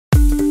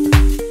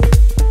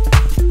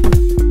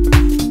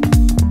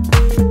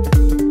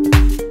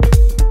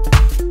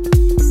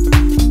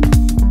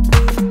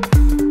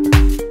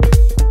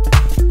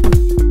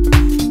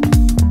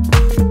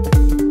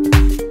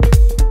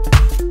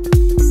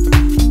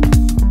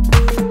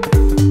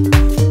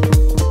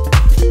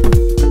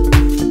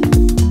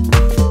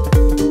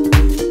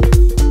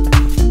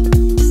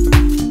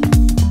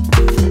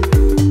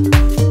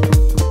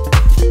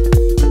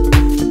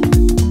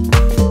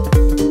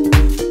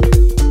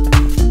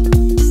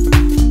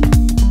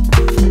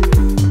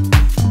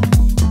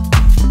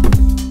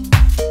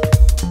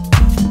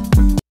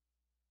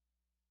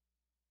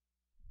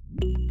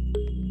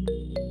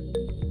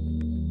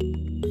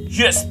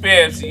Yes,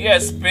 babes.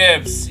 Yes,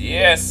 babes.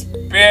 Yes,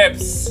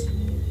 babes.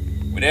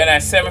 We're in our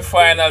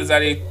semi-finals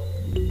of the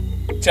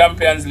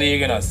Champions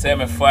League, you know.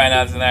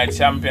 Semi-finals in our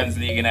Champions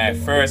League in our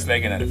first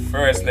leg, you know. The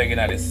first leg in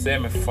the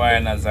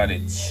semi-finals of the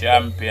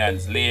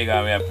Champions League,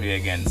 and we are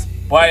playing against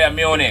Bayern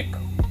Munich.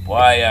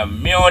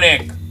 Bayern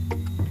Munich.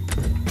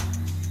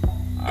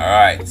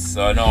 Alright,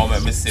 so now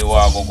let me see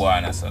what I go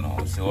on so now.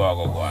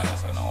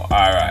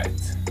 Alright.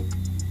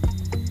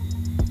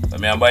 So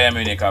me and Bayern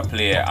Munich are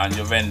play and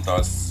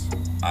Juventus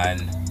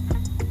and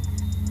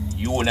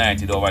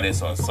United over there.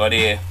 So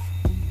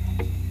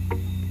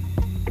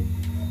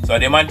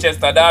the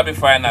Manchester Derby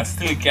final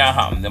still can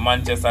happen. The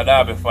Manchester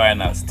Derby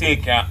final still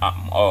can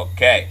happen.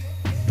 Okay.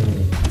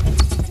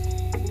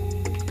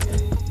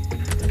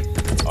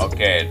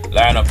 Okay,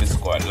 line up the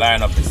squad.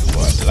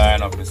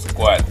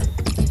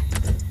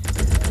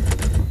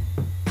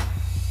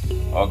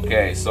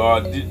 Okay, so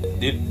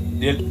the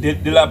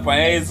La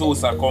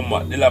Jesus a come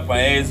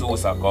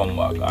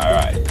back.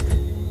 Alright.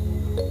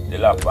 The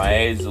La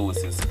Jesus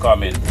is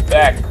coming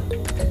back.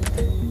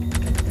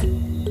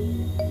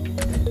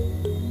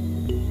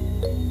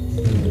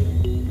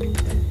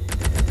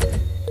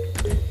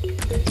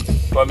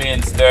 Come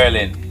in,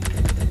 Sterling.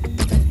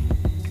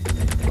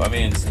 Come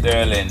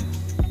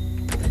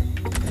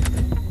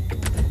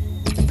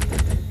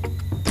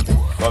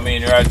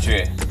in,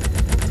 Rodri.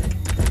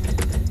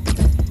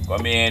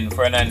 Come in,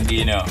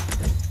 Fernandinho.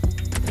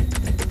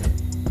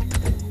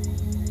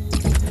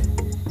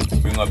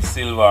 Bring up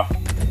Silva,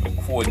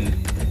 Foden,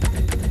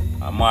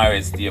 and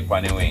Mahrez stay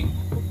upon the wing.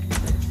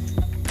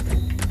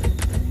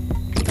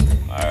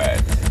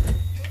 Alright.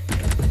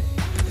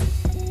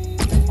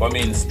 Come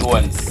in,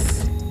 Stones.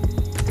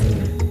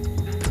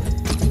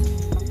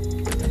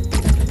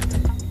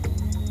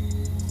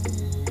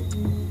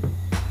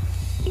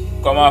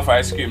 Come off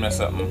ice cream or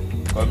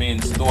something. Come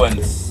in,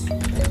 Stones.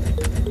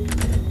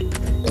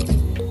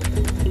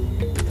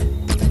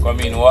 Come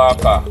in,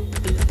 Walker.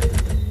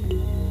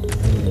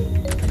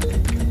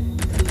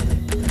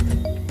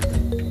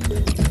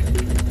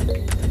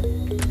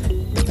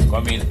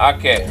 Come in,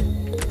 Ake.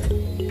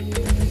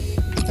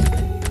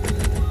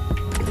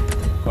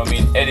 Come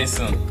in,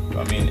 Edison.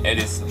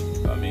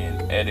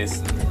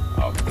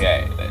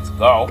 Okay, let's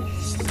go.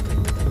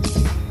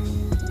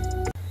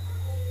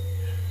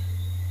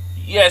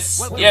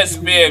 Yes,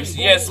 babes.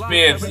 We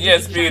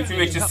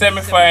reach the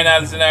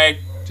semi-finals in our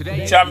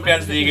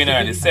Champions League, you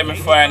know, the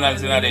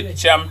semi-finals in the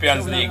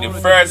Champions League. The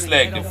first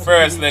leg and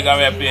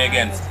we are playing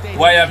against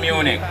Bayern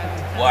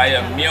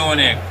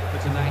Munich.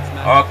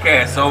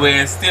 Okay, so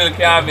we still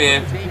can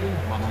have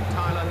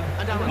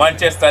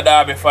Manchester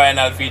Derby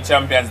final for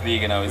Champions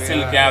League, you know. We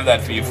still can have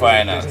that for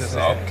finals.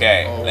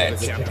 Okay,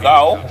 let's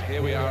go.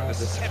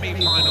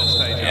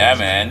 Yeah,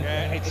 man.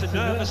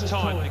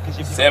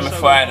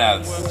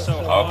 Semi-finals.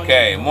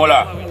 Okay,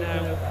 Muller,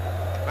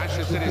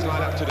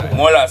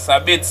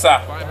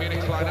 Sabitzer,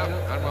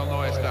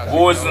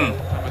 Busen.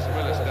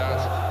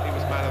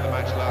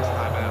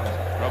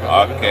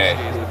 Okay.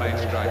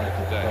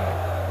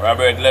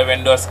 Robert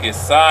Lewandowski,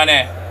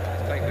 Sane.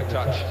 Take the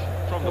touch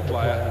from the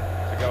player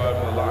to go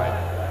over the line.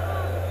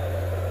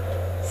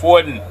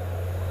 Foden,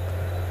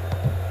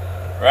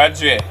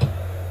 Rodri.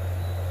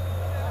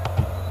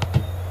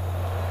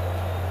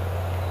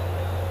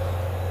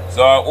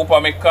 So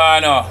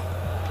Upamecano.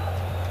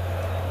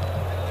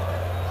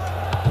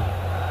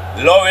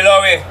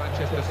 Lowy.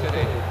 Manchester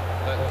City.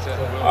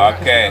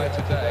 Okay.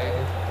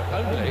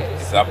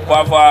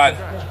 Pavard.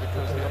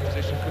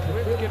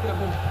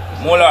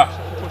 Muller.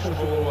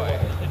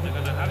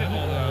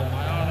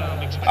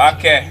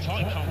 Okay.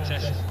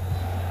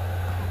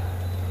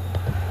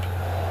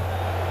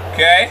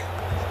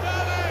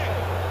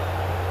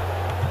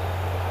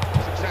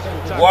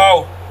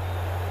 Wow.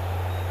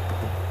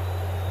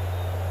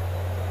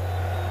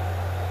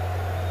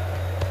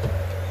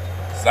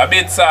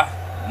 Sabitzer,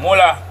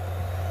 Muller,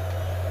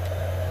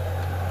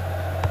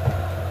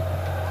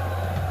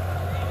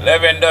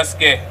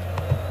 Lewandowski,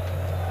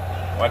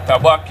 what a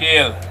back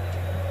heel.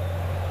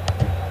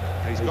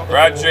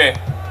 Rodri,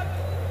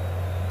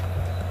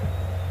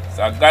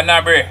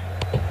 Gnabry.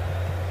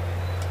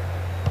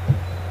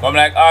 Come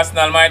like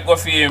Arsenal might go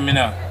for him, you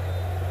know.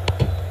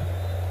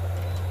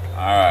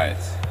 Alright.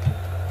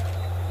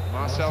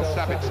 Marcel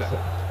Sabitzer.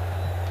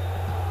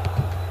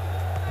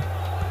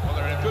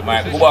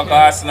 Might go back to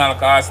Arsenal,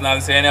 because Arsenal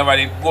say never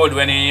did good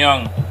when he's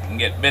young. And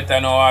get better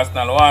now.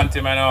 Arsenal want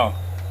him, you know.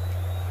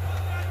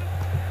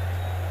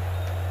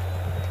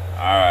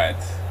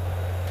 Alright.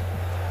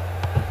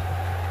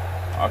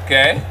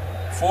 Okay.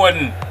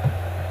 Foden.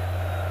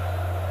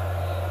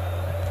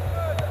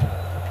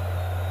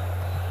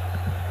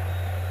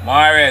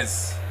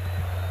 Mahrez.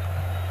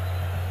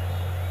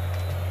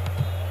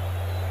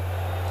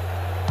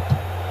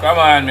 Come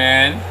on,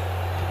 man.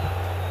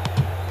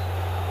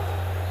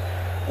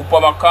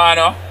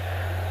 Upamecano.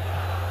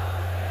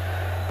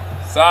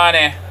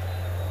 Sane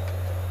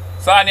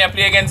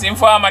play against him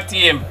former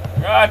team.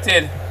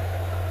 Rotted.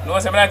 No,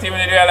 some not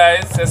even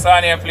realize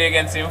Sane play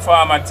against him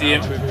former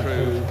team.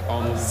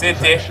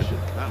 City.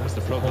 That was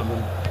the problem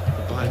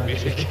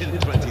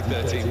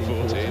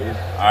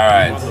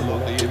Alright.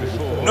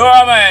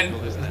 No, man.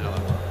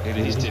 It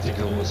is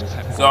difficult.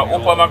 So,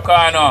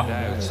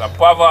 Upamecano. So,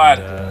 Pavard.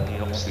 He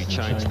obviously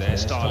changed their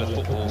style of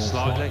football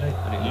slightly,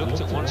 and it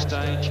looked at one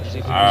stage as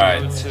if he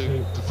Alright. was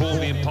going to perform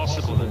the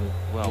impossible and,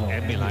 well,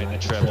 emulate the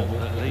treble,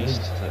 at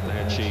least, that they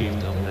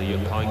achieved on the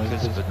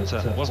Pikers,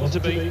 but wasn't to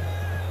be.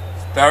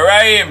 So,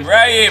 Raheem.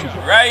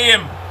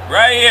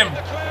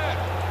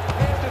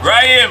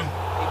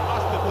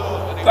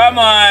 Come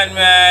on,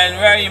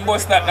 man. Raheem,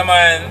 bust that, no,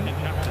 man.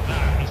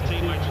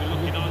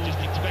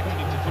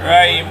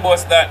 Raheem,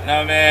 bust that,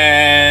 no,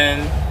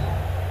 man.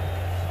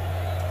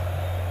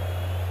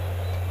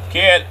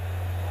 Kate.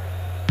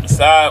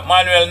 So,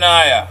 Manuel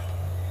Neuer.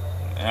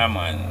 Yeah,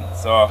 man.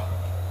 So,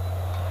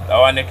 that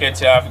one to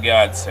catch off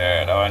guard,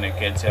 sir. That one to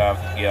catch off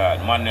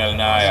guard. Manuel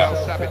Neuer.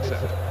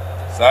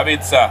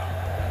 Sabitzer.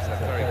 That's a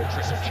very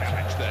crisp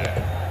challenge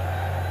there.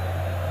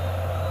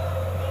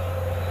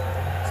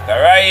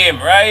 Raheem.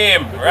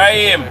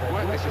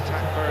 Worked this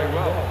attack very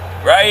well.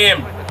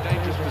 Raheem. A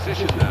dangerous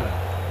position now.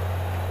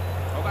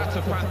 Oh, that's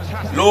a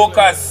fantastic.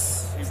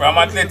 Lucas from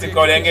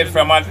Atletico. They get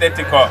from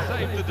Atletico.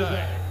 Saved the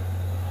day.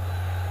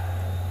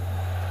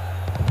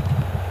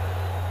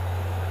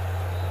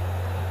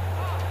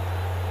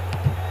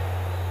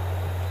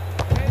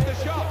 Here's the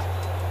shot.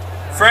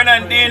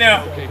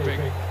 Fernandinho.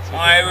 Keeping.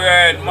 My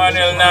word,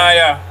 Manuel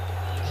Neuer.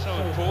 So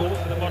important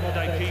for the modern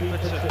day keeper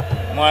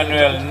to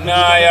Manuel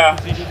Neuer.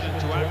 position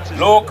and to act as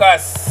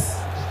Lucas.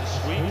 the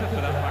sweeper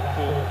for that back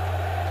four.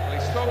 Well, he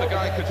saw the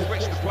guy could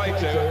switch the play to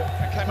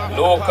and came up with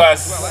Lucas.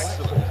 the pass as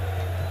well.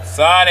 Excellent.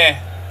 Sane.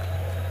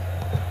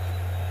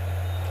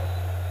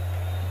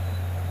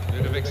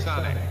 Ludovic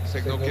Sane,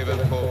 signal given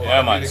for.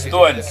 Yeah, man.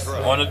 Stones.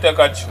 Want to take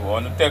a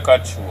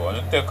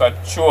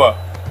chew.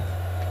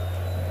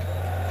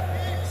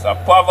 So,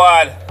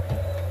 Pavard.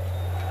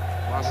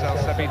 Marcel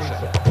Sabitzer.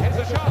 Hits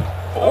a shot.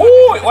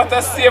 Ooh, what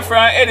a save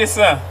from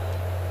Edison.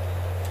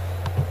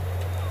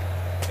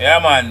 Yeah,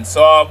 man.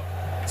 So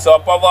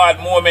Pavard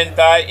moment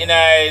in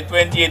a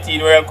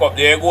 2018 World Cup.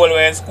 The goal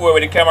when score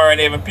with the camera and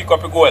they even pick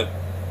up a goal.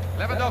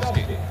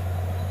 Lewandowski.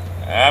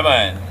 Yeah,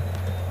 man.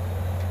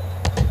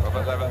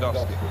 Robert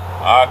Lewandowski.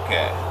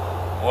 Okay.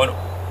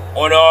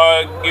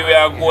 Give you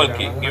a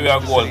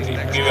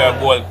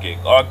goal kick.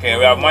 Okay,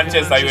 we have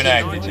Manchester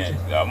United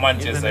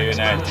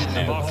next.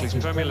 The Barclays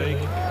Premier League.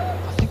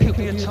 I think it'll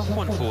be a tough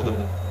one for them.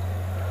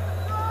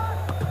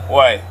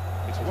 Why?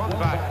 It's one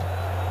back.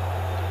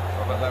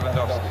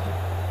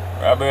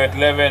 Robert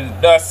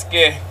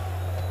Lewandowski.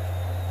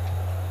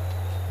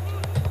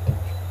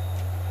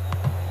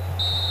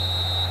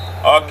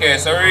 Okay,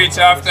 so we reach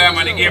half time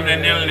and the game the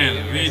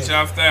 0-0. Reach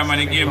half time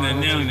and the game the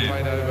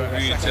 0-0.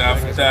 Reach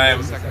half time.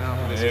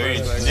 We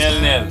reach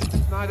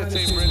 0-0. Neither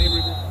team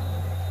really.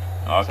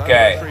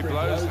 Okay. Three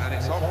blows and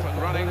it's off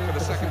and running for the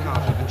second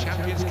half of the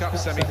Champions Cup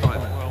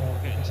semi-final. Well,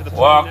 we're getting to the point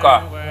Walker.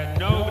 now where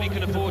nobody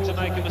can afford to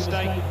make a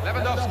mistake.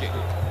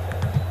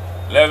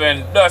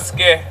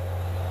 Lewandowski.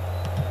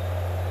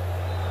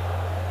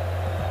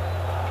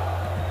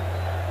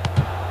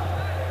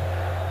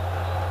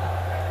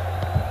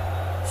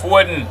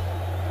 Foden.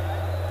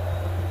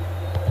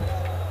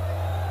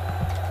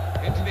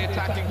 Into the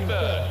attacking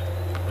third.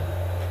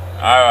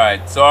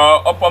 Alright, so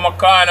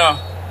Upamecano.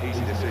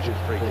 Easy decision,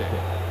 free kick.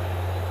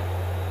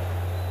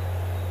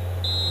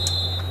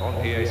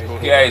 On EA Sports.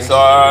 Okay,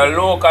 so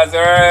Lucas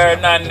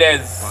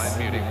Hernandez. Bayern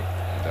Munich.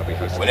 They'll be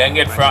hosting. We then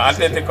get from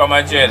Atletico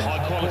Madrid.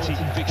 High quality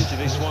fixture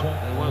this one.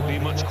 There won't be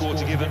much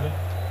quarter given.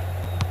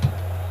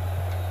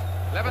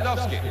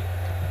 Lewandowski.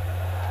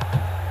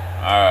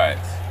 Alright.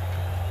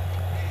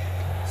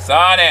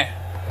 Sane.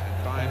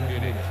 And Bayern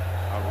Munich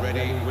are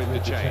ready with the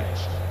change.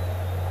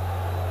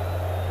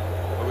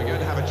 Well, we're going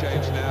to have a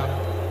change now.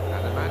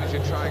 And the manager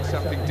trying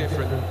something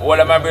different. What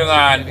am I bring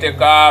on?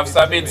 Take off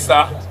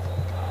Sabitzer.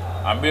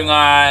 And bring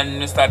on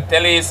Mr.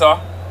 Teliso.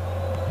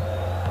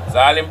 So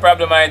all in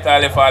problem I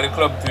tell for all the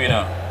club too, you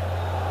know.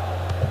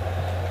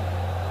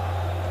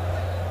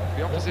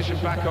 The opposition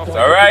back off. So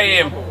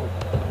Raheem.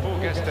 The ball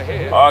gets to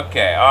here.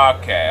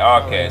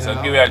 Okay. So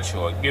give it a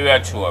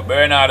show.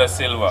 Bernardo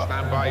Silva.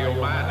 Stand by your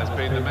man has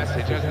been the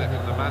message, hasn't it,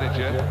 from the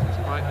manager,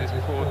 despite this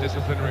poor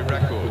disciplinary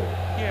record.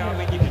 Yeah, I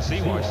mean, you can see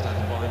why he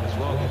stands by him as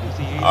well. Because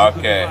he is a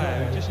good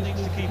player. He just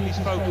needs to keep his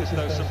focus,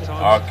 though,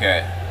 sometimes.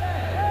 Okay.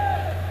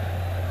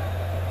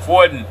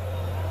 Foden.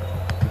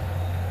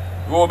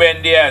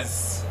 Ruben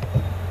Diaz.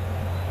 And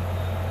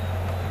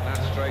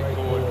that's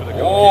straightforward for the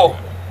Oh,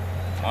 goalkeeper.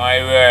 my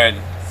word.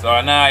 So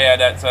now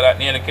that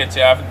nearly catch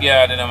you off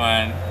guard, you know,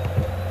 man.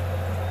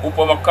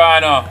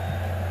 Upamecano.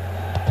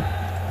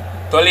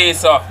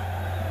 Tolisso.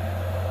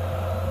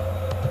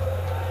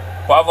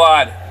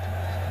 Pavard.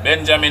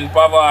 Benjamin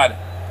Pavard.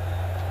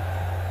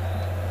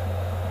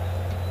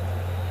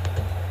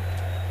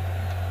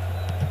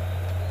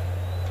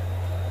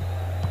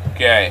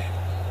 Okay.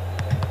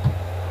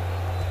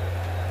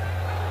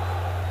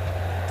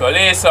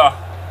 Tolisso.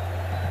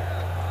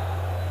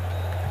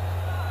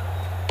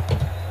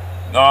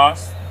 No,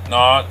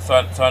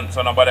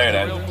 so no bother with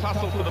Real that.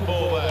 tussle for the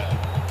ball there.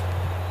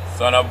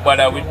 So no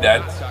bother with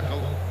that. Tackle.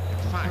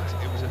 In fact,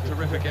 it was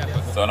terrific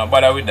effort. So no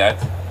bother with that.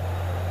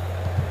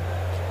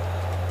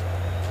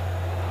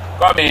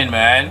 Come in,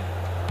 man.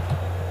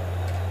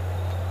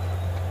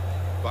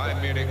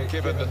 Bayern Munich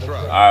given the throw.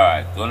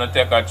 Alright, don't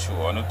take a chew.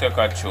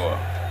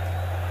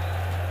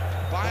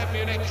 Bayern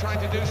Munich trying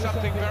to do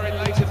something very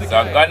late in the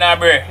So game.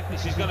 Gnabry.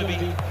 This is going to be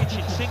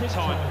kitchen sink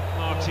time,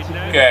 Martin.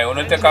 Now. Okay, we're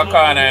going to take a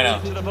corner now.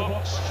 To the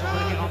box,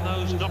 trying to get on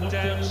those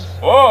knockdowns.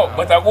 Oh,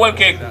 but a goal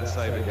kick. That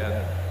save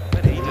again.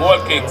 Goal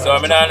kick. So I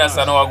don't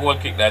understand how a goal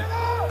kick that.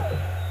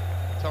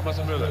 Thomas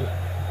Müller.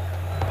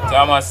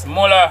 Thomas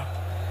Müller.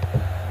 In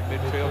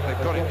midfield, they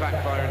got it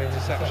back via an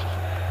interception.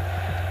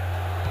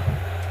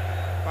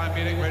 Bayern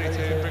Munich ready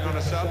to bring on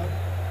a sub.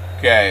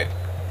 Okay.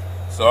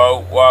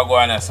 So what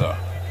going on, sir?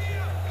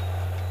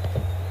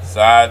 So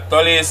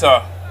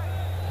Tolisso.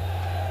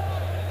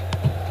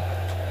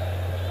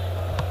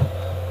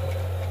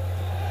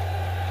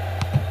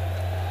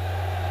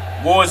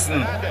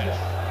 Goosen.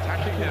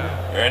 Attacking now.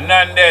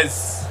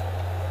 Hernandez.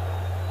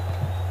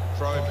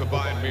 Throw in for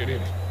Bayern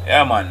Munich.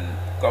 Yeah, man.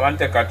 Come and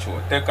take a chew.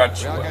 Take a We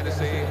chew. are going to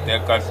see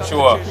Take a chew.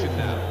 substitution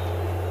now.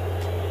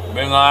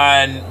 Bring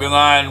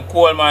on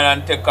Coleman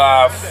and take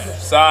off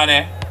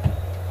Sane.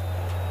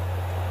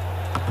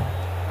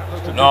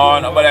 No,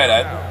 nobody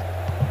like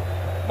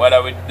that.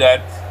 Bother with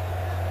that.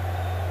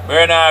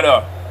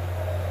 Bernardo.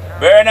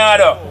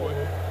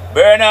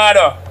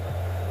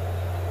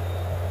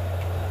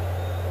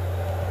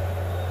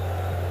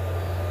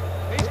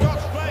 He's got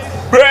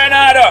space.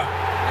 Bernardo.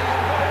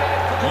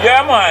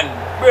 Yeah, man.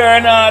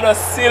 Bernardo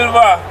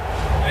Silva.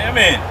 What do you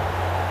mean?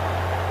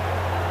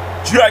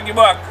 Drag it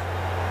back.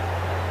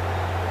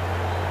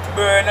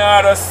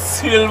 Bernardo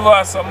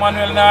Silva. So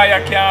Manuel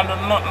Neuer can't do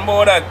nothing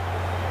about that.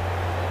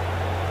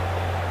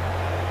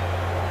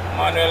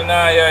 Manuel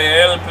Neuer,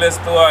 you're helpless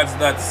towards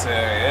that, sir.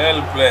 You're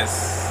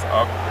helpless.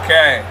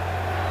 Okay.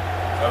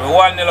 So we're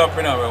 1-0 up,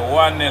 you know. We're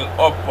 1-0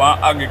 up on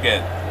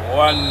aggregate.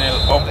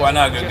 1-0 up on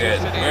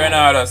aggregate.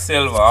 Bernardo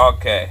Silva,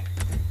 okay.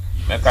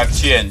 Make a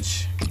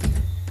change.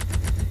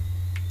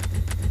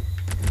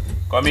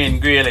 Come in,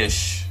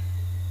 Grealish.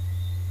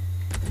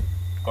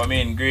 Come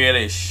in,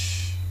 Grealish.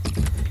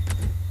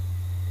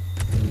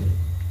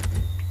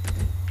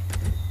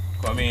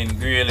 Come in,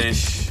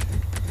 Grealish.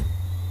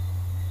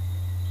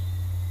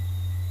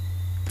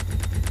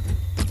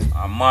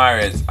 And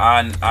Mahrez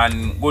and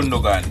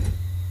Gundogan.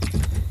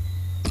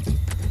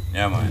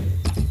 Yeah, man.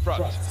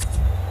 Front.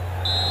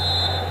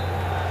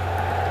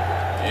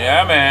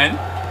 Yeah, man.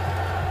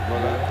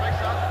 Müller.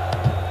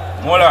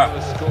 Müller.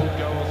 Scored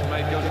goals,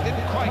 made goals. He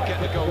didn't quite get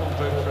the golden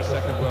boot for a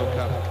second World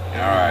Cup.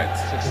 Alright.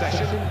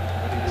 Succession,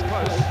 but he was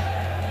close.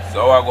 So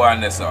what go on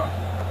this one?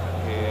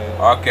 Here,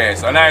 Okay,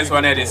 so nice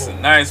one, Edison.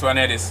 Nice one,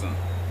 Edison.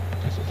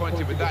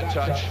 disappointed with that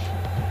touch.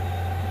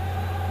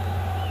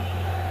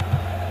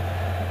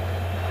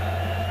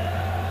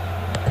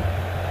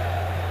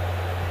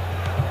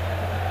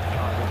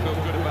 I feel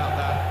good about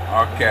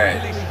that. Okay.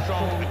 Really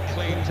strong and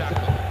clean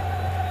tackle.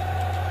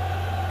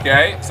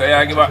 Okay, so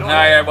you give up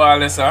Neuer ball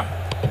this, sir.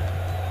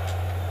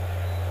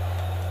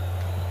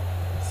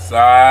 So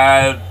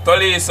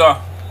Tolisso.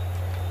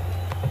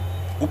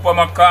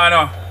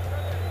 Upamecano.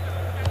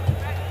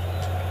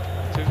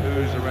 Two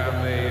boos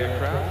around the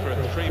crowd for a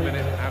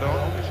 3-minute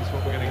add-on, which is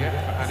what we're going to get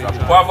for added So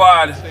time.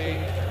 Pavard.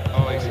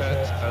 Oh, he's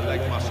hurt a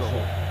leg muscle.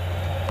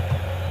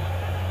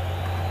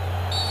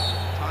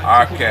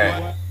 Time Okay.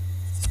 ticking away.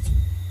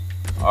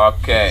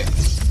 Okay.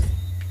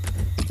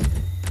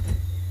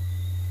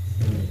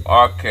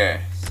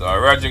 Okay. So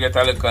Roger get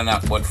a little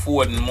knock, but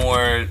Foden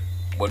more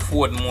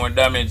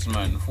damage,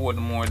 man. Foden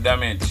more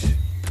damage.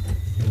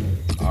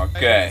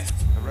 Okay.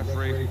 The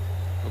referee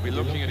will be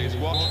looking at his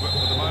watch, but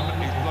for the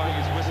moment he's blowing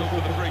his whistle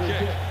for the free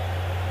kick.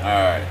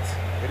 Alright.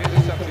 It is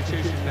a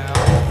substitution now.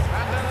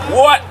 And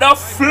What the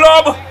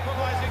flub? the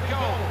equalising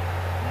goal.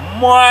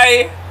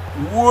 My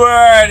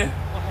word.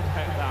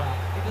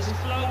 It was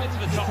flown into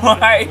the top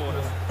My of the corner.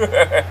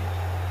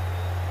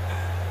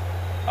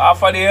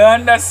 Off of the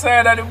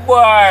underside of the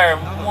bar.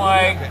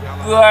 My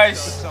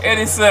gosh.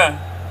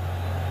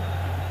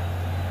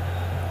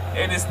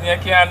 Edison, you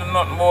can't do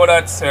nothing about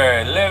that, sir.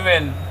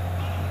 11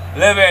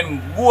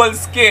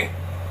 Golski.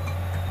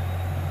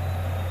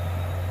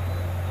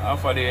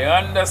 Off of the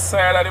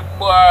underside of the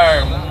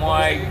bar.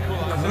 My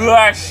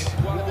gosh.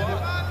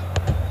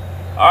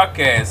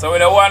 Okay, so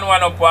with a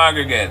 1-1 up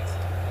aggregate.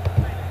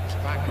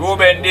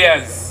 Ruben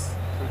Diaz.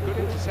 Good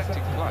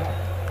intercepting play.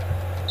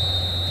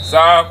 So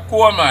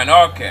Coleman,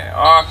 okay,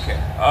 alright,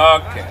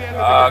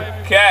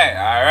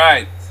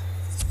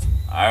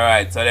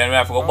 so then we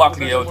have to go back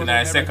out in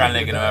the second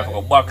leg, and we have to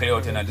go back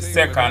out in the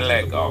second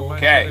leg,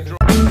 okay.